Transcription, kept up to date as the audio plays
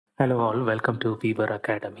Hello all, welcome to Weaver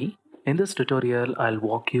Academy. In this tutorial, I'll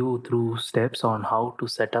walk you through steps on how to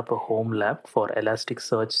set up a home lab for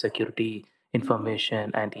Elasticsearch security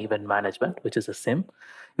information and event management, which is a SIEM,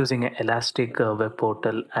 using an Elastic web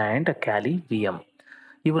portal and a Cali VM.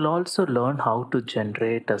 You will also learn how to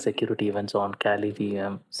generate security events on Cali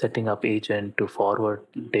VM, setting up agent to forward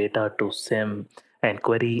data to SIEM, and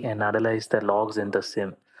query and analyze the logs in the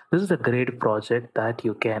SIEM. This is a great project that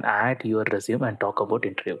you can add your resume and talk about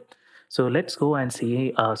interview. So let's go and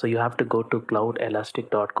see. So you have to go to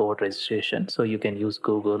cloudelastic.co registration. So you can use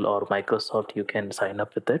Google or Microsoft. You can sign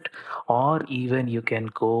up with it, or even you can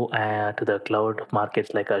go to the cloud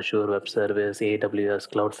markets like Azure Web Service,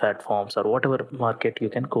 AWS, Cloud Platforms, or whatever market you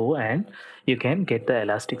can go and you can get the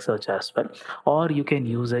Elasticsearch as well. Or you can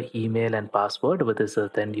use an email and password with this.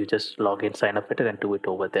 Then you just log in, sign up with it, and do it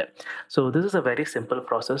over there. So this is a very simple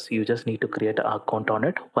process. You just need to create an account on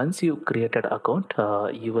it. Once you created account,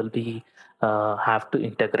 you will be have to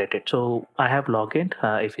integrate it. So I have login.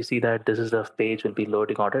 If you see that this is the page will be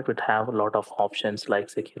loading on it, would have a lot of options like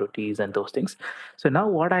securities and those things. So now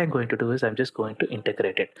what I'm going to do is I'm just going to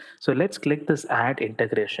integrate it. So let's click this add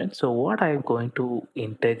integration. So what I'm going to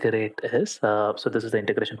integrate is, so this is the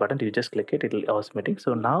integration button. You just click it, it'll automatic.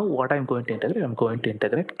 So now what I'm going to integrate, I'm going to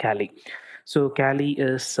integrate Cali. So Cali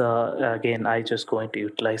is again, I just going to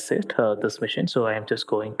utilize it this mission. So I am just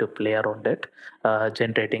going to play around it,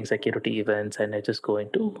 generating security events, and I just going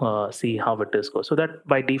to see how it is go. So that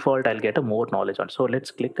by default I'll get a more knowledge on. So let's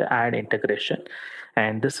click add integration,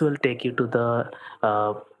 and this will take you to the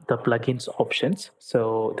plugins options.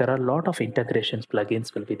 So there are a lot of integrations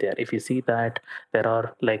plugins will be there. If you see that there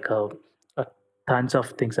are like a tons of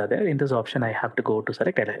things are there in this option, I have to go to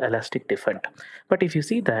select Elastic Defend. But if you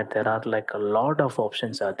see that there are like a lot of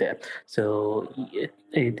options are there, so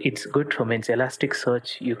it's good for means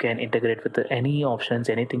Elasticsearch. You can integrate with any options,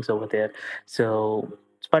 anything's over there. So,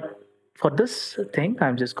 but for this thing,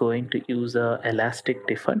 I'm just going to use a Elastic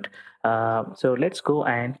Defend. So let's go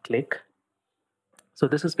and click. So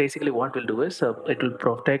this is basically what we'll do is it will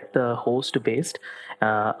protect the host based.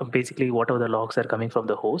 Basically, whatever the logs are coming from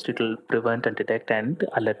the host, it will prevent and detect and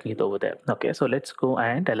alert me over there. Okay, so let's go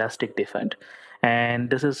and Elastic Defend. And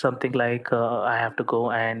this is something like I have to go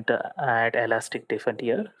and add Elastic Defend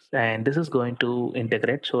here. And this is going to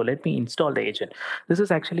integrate. So let me install the agent. This is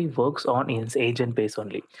actually works on its agent base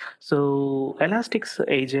only. So Elastic's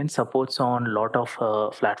agent supports on a lot of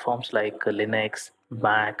platforms like Linux,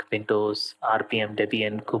 Mac, Windows, RPM,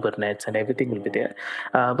 Debian, Kubernetes, and everything will be there.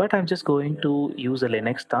 But I'm just going to use a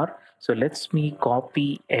Linux star. So let's me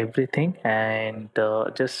copy everything and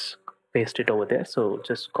just paste it over there. So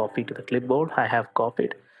just copy to the clipboard. I have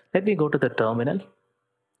copied. Let me go to the terminal,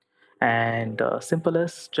 and simple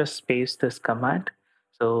as just paste this command.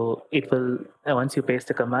 So it will once you paste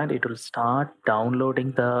the command, it will start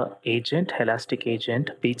downloading the agent, Elastic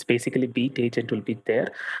agent. It's basically beat agent will be there.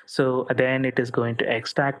 So then it is going to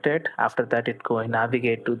extract it. After that, it going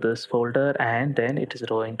navigate to this folder, and then it is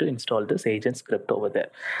going to install this agent script over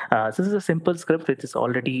there. So this is a simple script which is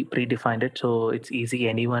already predefined it, so it's easy.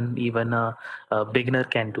 Anyone, even a beginner,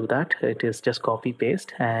 can do that. It is just copy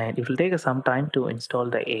paste, and it will take us some time to install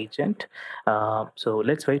the agent. So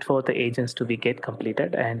let's wait for the agents to be get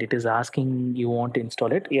completed, and it is asking you want to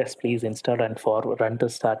install it. Yes, please install and for run the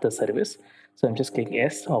start the service. So I'm just clicking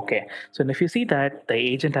yes. Okay. So if you see that the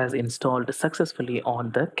agent has installed successfully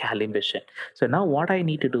on the Cali Mission. So now what I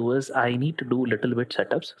need to do is I need to do little bit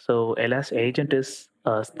setups. So ls agent is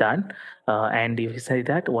done, and if you say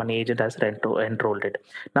that one agent has enrolled it.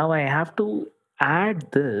 Now I have to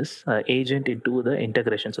add this agent into the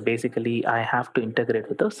integration. So basically I have to integrate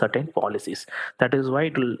with the certain policies. That is why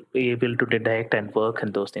it will be able to detect and work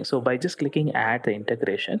and those things. So by just clicking add the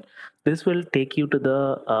integration, this will take you to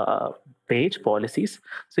the page policies.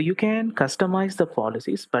 So you can customize the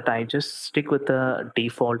policies, but I just stick with the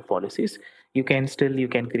default policies. You can still you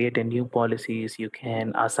can create a new policies, you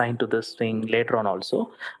can assign to this thing later on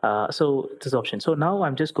also. So this option. So now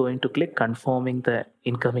I'm just going to click confirming the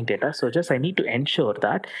incoming data. So just I need to ensure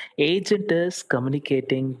that agent is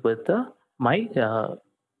communicating with the my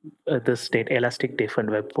the state Elastic Defend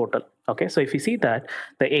web portal. Okay, so if you see that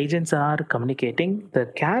the agents are communicating, the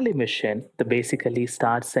Cali Mission the basically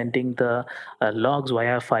starts sending the logs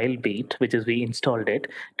via file beat, which is we installed it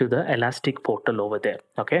to the Elastic portal over there.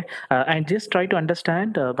 Okay, and just try to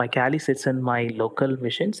understand my Cali sits in my local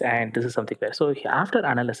missions, and this is something there. So after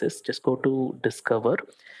analysis, just go to discover.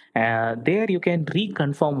 There you can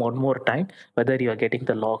reconfirm one more time whether you are getting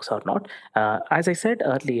the logs or not. As I said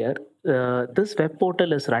earlier, this web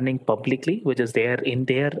portal is running publicly, which is there in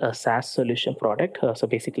their SaaS solution product. So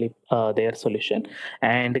basically, their solution,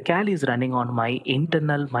 and Cali is running on my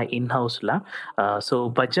in-house lab. So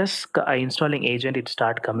by just installing agent, it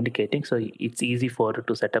start communicating. So it's easy for it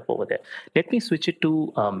to set up over there. Let me switch it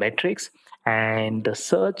to metrics and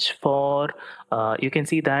search for. You can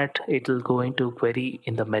see that it will go into query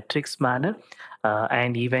in the metrics manner,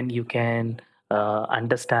 and even you can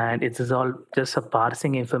understand it is all just a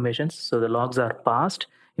parsing information. So the logs are parsed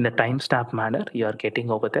in the timestamp manner you are getting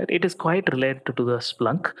over there. It is quite related to the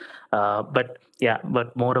Splunk, but yeah,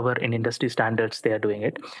 but moreover in industry standards they are doing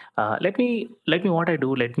it. Let me what I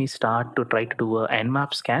do. Let me start to try to do a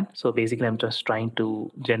Nmap scan. So basically, I'm just trying to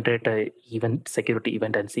generate a event security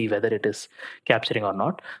event and see whether it is capturing or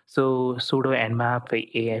not. So sudo nmap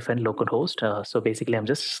afn localhost. So basically, I'm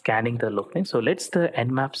just scanning the localhost. So let's the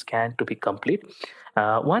nmap scan to be complete.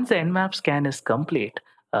 Once the nmap scan is complete,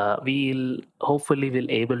 we'll hopefully will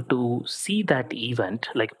able to see that event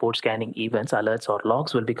like port scanning events, alerts or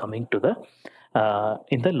logs will be coming to the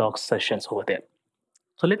in the logs sessions over there.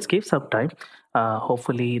 So let's give some time.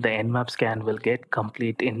 Hopefully the nmap scan will get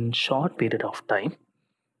complete in short period of time.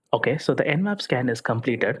 Okay, so the nmap scan is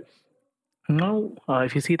completed. Now,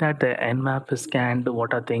 if you see that the Nmap is scanned,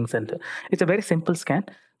 what are things, and it's a very simple scan.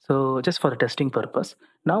 So just for the testing purpose.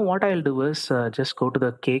 Now, what I'll do is just go to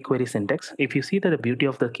the kquery syntax. If you see that the beauty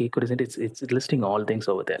of the kquery syntax, it's listing all things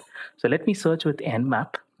over there. So let me search with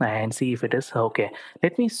Nmap and see if it is okay.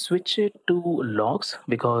 Let me switch it to logs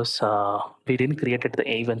because we didn't create it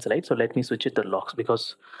the events, right? So let me switch it to logs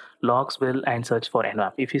because logs will and search for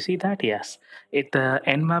Nmap. If you see that, yes, it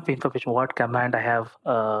nmap information what command I have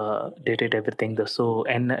dated everything the so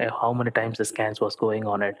and how many times the scans was going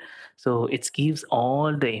on it. So it gives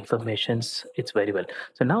all the informations. It's very well.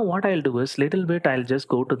 So now what I'll do is little bit I'll just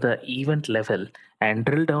go to the event level and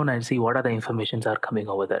drill down and see what are the informations are coming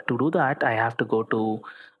over there. To do that, I have to go to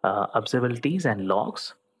observabilities and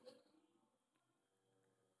logs.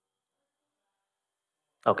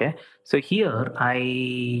 Okay, so here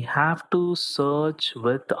I have to search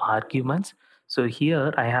with arguments. So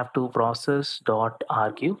here I have to process dot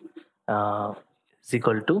argue uh, is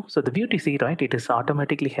equal to. So the beauty see right, it is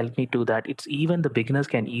automatically help me to that. It's even the beginners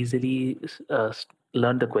can easily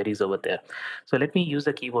learn the queries over there. So let me use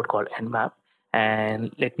the keyword called nmap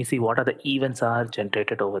and let me see what are the events are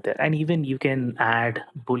generated over there. And even you can add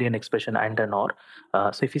boolean expression and an or.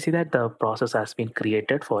 So if you see that the process has been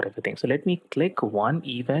created for everything. So let me click one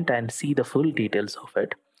event and see the full details of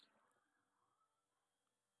it.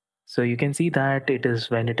 So you can see that it is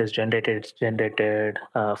when it is generated, it's generated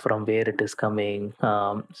from where it is coming.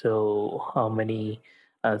 So how many,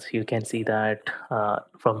 so you can see that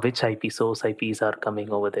from which IP source IPs are coming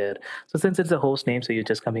over there. So since it's a host name, so you're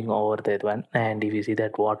just coming over that one. And if you see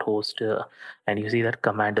that what host, and you see that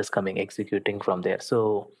command is coming executing from there.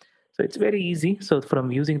 So it's very easy. So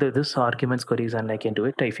from using this arguments queries and I can do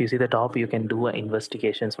it. If you see the top, you can do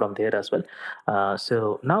investigations from there as well.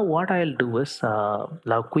 So now what I'll do is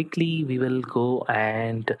now quickly we will go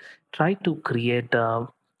and try to create a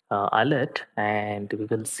alert and we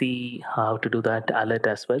will see how to do that alert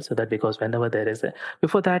as well. So that because whenever there is a,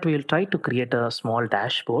 before that we will try to create a small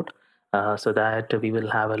dashboard so that we will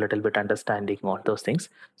have a little bit understanding on those things.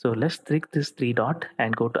 So let's click this three dot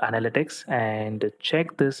and go to analytics and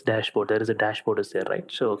check this dashboard. There is a dashboard is there, right?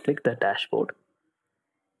 So click the dashboard.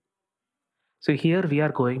 So here we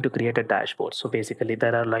are going to create a dashboard. So basically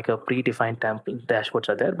there are like a predefined template dashboards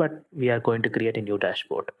are there, but we are going to create a new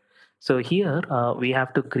dashboard. So here we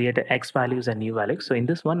have to create a X values and new values. So in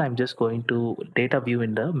this one, I'm just going to data view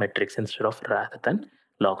in the metrics instead of rather than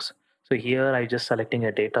logs. So here I just selecting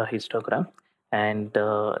a data histogram and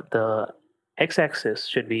the x-axis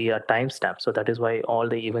should be a timestamp. So that is why all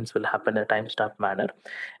the events will happen in a timestamp manner.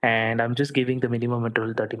 And I'm just giving the minimum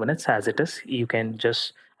interval 30 minutes as it is. You can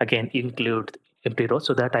just again include empty rows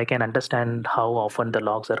so that I can understand how often the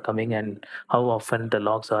logs are coming and how often the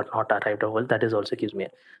logs are not arrived over. That is also gives me.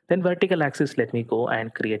 Then vertical axis, let me go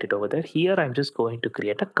and create it over there. Here I'm just going to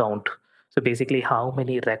create a count. So basically how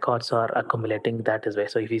many records are accumulating, that is where.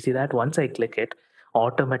 So if you see that once I click it,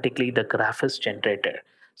 automatically the graph is generated.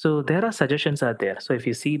 So there are suggestions are there. So if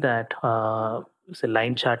you see that so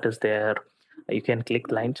line chart is there, you can click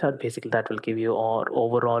line chart. Basically that will give you or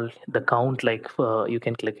overall the count, like you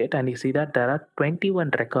can click it and you see that there are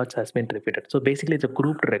 21 records has been repeated. So basically it's a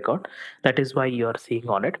grouped record. That is why you are seeing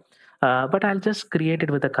on it. But I'll just create it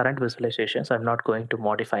with the current visualization. So I'm not going to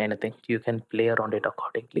modify anything. You can play around it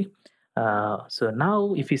accordingly. So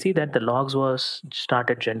now if you see that the logs was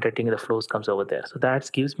started generating, the flows comes over there. So that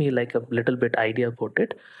gives me like a little bit idea about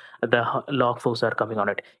it. The log flows are coming on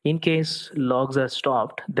it. In case logs are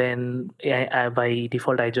stopped, then by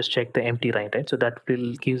default I just check the empty right? So that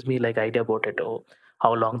will gives me like idea about it, or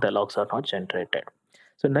how long the logs are not generated.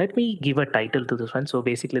 So let me give a title to this one. So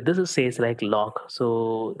basically this is says like log.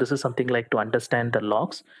 So this is something like to understand the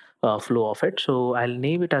logs flow of it. So I'll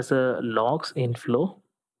name it as a logs in flow,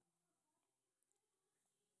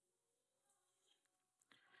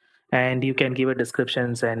 and you can give it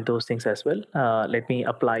descriptions and those things as well. Let me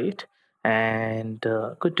apply it, and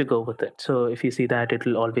good to go with it. So if you see that, it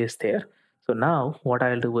will always there. So now what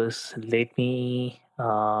I'll do is let me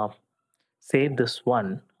save this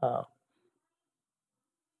one.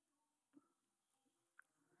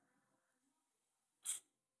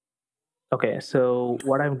 Okay, so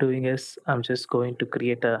what I'm doing is I'm just going to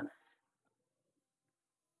create a.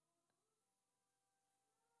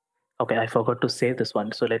 Okay, I forgot to save this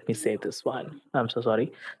one. So let me save this one. I'm so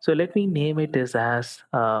sorry. So let me name it as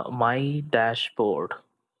my dashboard.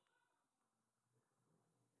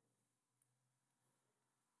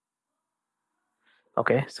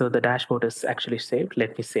 Okay, so the dashboard is actually saved.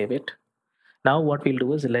 Let me save it. Now what we'll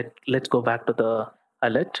do is let's go back to the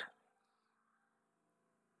alert.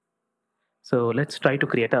 So let's try to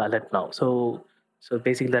create a alert now. So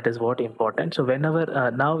basically that is what important. So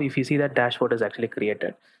whenever now if you see that dashboard is actually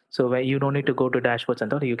created. So where you don't need to go to dashboards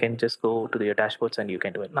and all, you can just go to your dashboards and you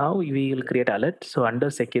can do it. Now we will create alert. So under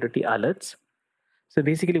security alerts. So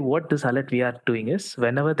basically what this alert we are doing is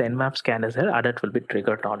whenever the Nmap scan is there, alert will be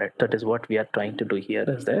triggered on it. That is what we are trying to do here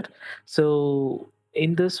is that. So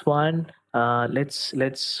in this one,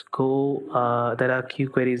 let's go. There are Q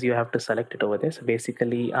queries you have to select it over there. So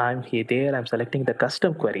basically I'm here there, I'm selecting the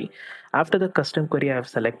custom query. After the custom query I have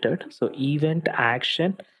selected, so event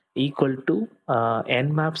action equal to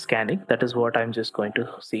nmap scanning. That is what I'm just going to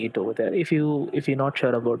see it over there. If you're not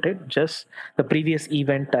sure about it, just the previous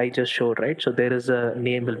event I just showed, right? So there is a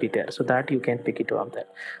name will be there, so that you can pick it up there.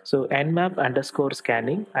 So nmap underscore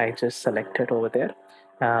scanning I just selected over there.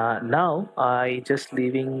 Now I just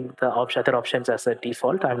leaving the other options as a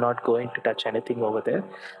default. I'm not going to touch anything over there.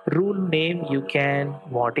 Rule name you can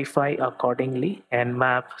modify accordingly.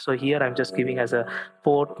 Nmap. So here I'm just giving as a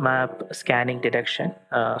port map scanning detection.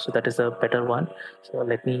 So that is a better one. So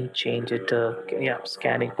let me change it. Yeah,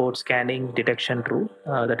 scanning port scanning detection rule.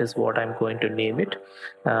 That is what I'm going to name it.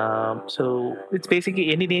 So it's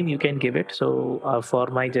basically any name you can give it. So for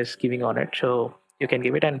my just giving on it. So you can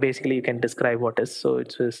give it, and basically you can describe what is. So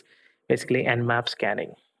it's just basically nmap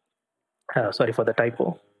scanning. Sorry for the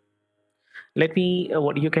typo. Let me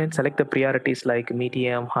what you can select the priorities like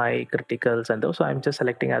medium, high, criticals, and those. So I'm just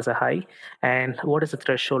selecting as a high. And what is the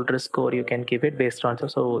threshold risk score you can give it based on,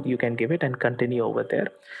 so you can give it and continue over there.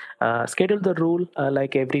 Schedule the rule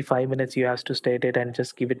like every 5 minutes you have to state it and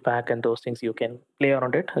just give it back, and those things you can play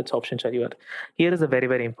around it. Its options are yours. Here is a very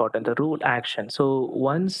very important, the rule action. So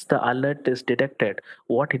once the alert is detected,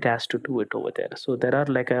 what it has to do it over there. So there are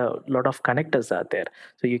like a lot of connectors out there.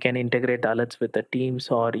 So you can integrate alerts with the teams,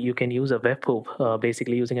 or you can use a webhook.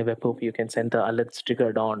 Basically using a webhook you can send the alerts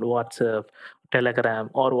triggered on WhatsApp, Telegram,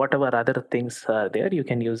 or whatever other things are there. You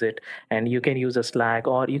can use it, and you can use a Slack,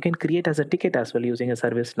 or you can create as a ticket as well using a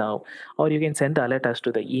service now, or you can send the alert as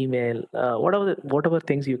to the email. Whatever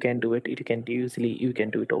things you can do it, you can usually you can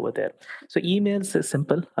do it over there. So emails is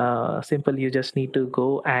simple. Simple. You just need to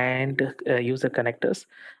go and use the connectors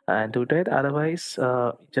and do it. Otherwise,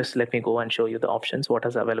 just let me go and show you the options what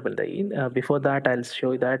is available there. Before that, I'll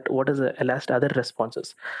show you that what is the last other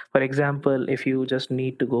responses. For example, if you just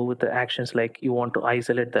need to go with the actions like you want to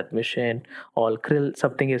isolate that mission or kill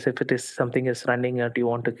something, is if it is something is running and you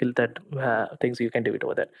want to kill that things, you can do it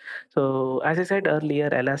over there. So as I said earlier,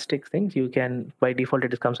 elastic things you can by default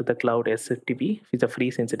it comes with the cloud SFTP. It's a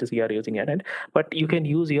free since it is you are using it, but you can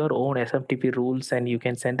use your own SMTP rules and you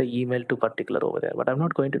can send the email to particular over there. But I'm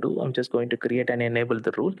not going to do. I'm just going to create and enable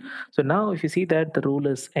the rule. So now if you see that the rule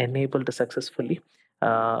is enabled successfully,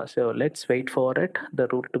 so let's wait for it, the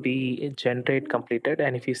rule to be generate completed.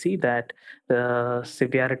 And if you see that the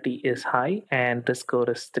severity is high and the score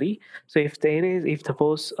is 3. So if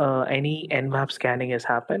suppose any nmap scanning has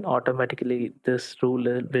happened, automatically this rule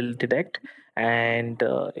will detect, and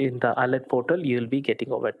in the alert portal you'll be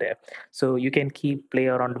getting over there. So you can keep play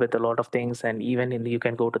around with a lot of things, and even you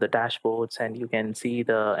can go to the dashboards and you can see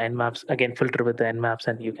the nmaps again, filter with the nmaps,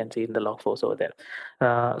 and you can see in the log force over there.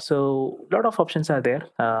 So a lot of options are there.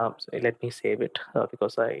 So let me save it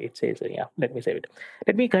because it says yeah, let me save it.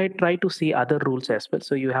 Let me try to see other rules as well.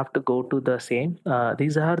 So you have to go to the same.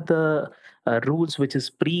 These are the rules which is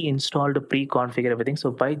pre-installed, pre-configured everything.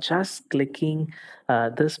 So by just clicking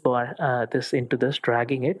this into this,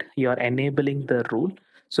 dragging it, you are enabling the rule.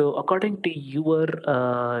 So according to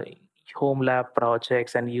your home lab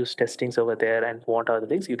projects and use testings over there and what are the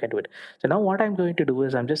things you can do it. So now what I'm going to do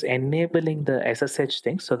is I'm just enabling the SSH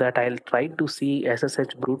thing so that I'll try to see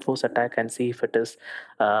SSH brute force attack and see if it is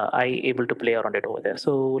I able to play around it over there.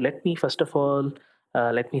 So let me first of all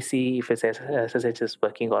let me see if it's SSH is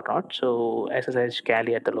working or not. So SSH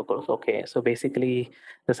Cali at the locals. Okay. So basically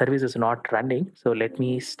the service is not running. So let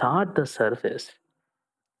me start the service.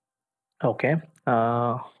 Okay.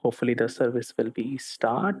 Hopefully the service will be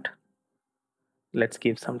start. Let's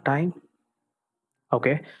give some time.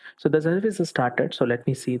 Okay, so the service is started. So let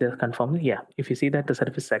me see the confirm. Yeah, if you see that the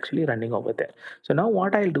service is actually running over there. So now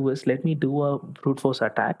what I'll do is let me do a brute force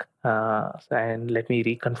attack and let me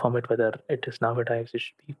reconfirm it whether it is now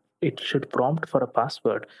it should prompt for a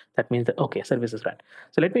password. That means that okay, service is run.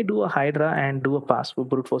 So let me do a Hydra and do a password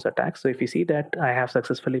brute force attack. So if you see that I have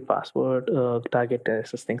successfully password target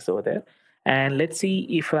access things over there, and let's see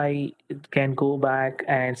if I can go back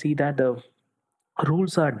and see that the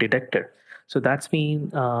rules are detected. So that's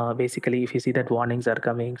mean basically if you see that warnings are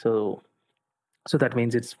coming, so that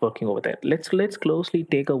means it's working over there. Let's closely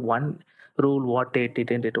take a one rule what it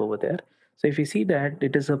didn't it over there. So if you see that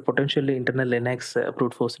it is a potentially internal Linux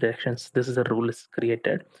brute force directions, this is a rule is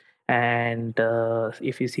created. And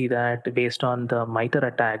if you see that based on the MITRE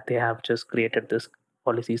attack, they have just created this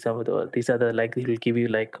policy. Some of these are the like it will give you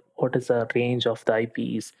like what is the range of the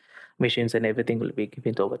IPs, machines, and everything will be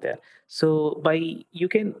given over there. So by you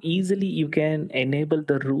can enable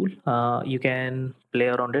the rule, you can play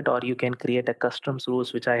around it, or you can create a custom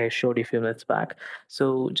rules which I showed you a few minutes back.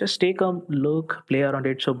 So just take a look, play around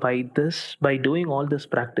it. So by doing all this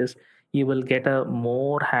practice, you will get a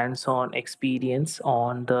more hands-on experience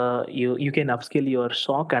on the you can upskill your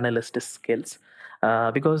SOC analyst skills.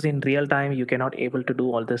 Because in real time you cannot able to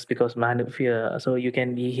do all this because man if you, so you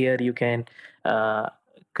can here you can uh,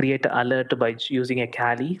 create an alert by using a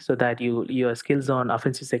Cali so that your skills on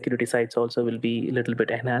offensive security sites also will be a little bit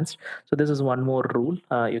enhanced. So this is one more rule.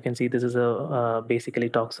 You can see this is a basically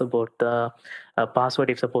talks about the password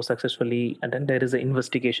if supposed successfully, and then there is an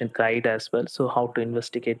investigation guide as well. So how to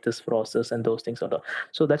investigate this process and those things.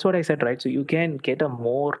 So that's what I said, right? So you can get a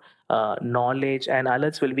more knowledge and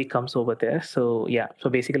alerts will be comes over there. So yeah, so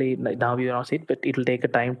basically now you know it, but it will take a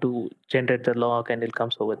time to generate the log and it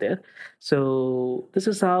comes over there. So this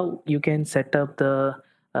is how you can set up the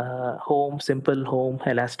simple home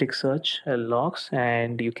Elasticsearch logs,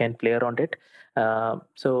 and you can play around it.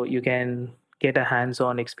 So you can get a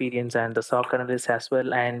hands-on experience and the SOC analyst as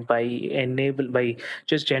well. And by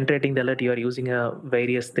just generating the alert, you are using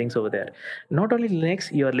various things over there. Not only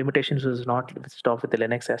Linux, your limitations is not stop with the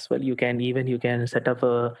Linux as well. You can set up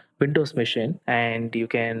a Windows machine and you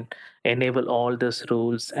can enable all these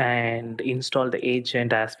rules and install the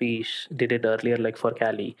agent as we did it earlier like for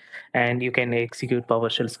Cali, and you can execute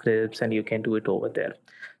PowerShell scripts and you can do it over there.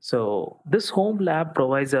 So this home lab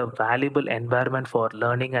provides a valuable environment for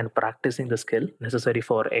learning and practicing the skill necessary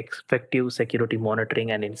for effective security monitoring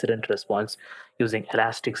and incident response using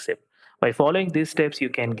Elasticsearch. By following these steps, you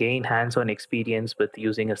can gain hands-on experience with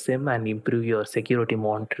using a SIM and improve your security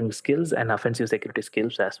monitoring skills and offensive security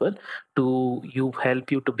skills as well to you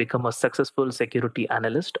help you to become a successful security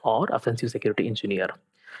analyst or offensive security engineer.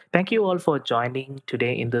 Thank you all for joining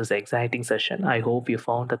today in this exciting session. I hope you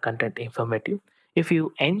found the content informative. If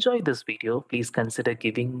you enjoyed this video, please consider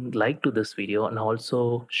giving like to this video and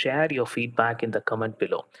also share your feedback in the comment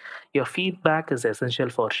below. Your feedback is essential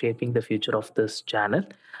for shaping the future of this channel.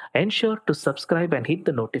 Ensure to subscribe and hit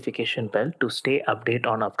the notification bell to stay updated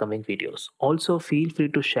on upcoming videos. Also, feel free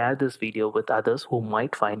to share this video with others who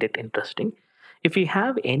might find it interesting. If you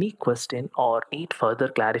have any question or need further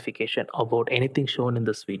clarification about anything shown in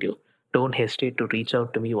this video, don't hesitate to reach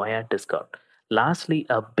out to me via Discord. Lastly,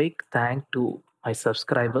 a big thank to my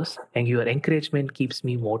subscribers, and your encouragement keeps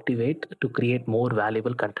me motivated to create more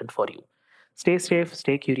valuable content for you. Stay safe,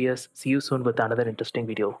 stay curious. See you soon with another interesting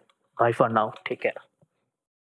video. Bye for now. Take care.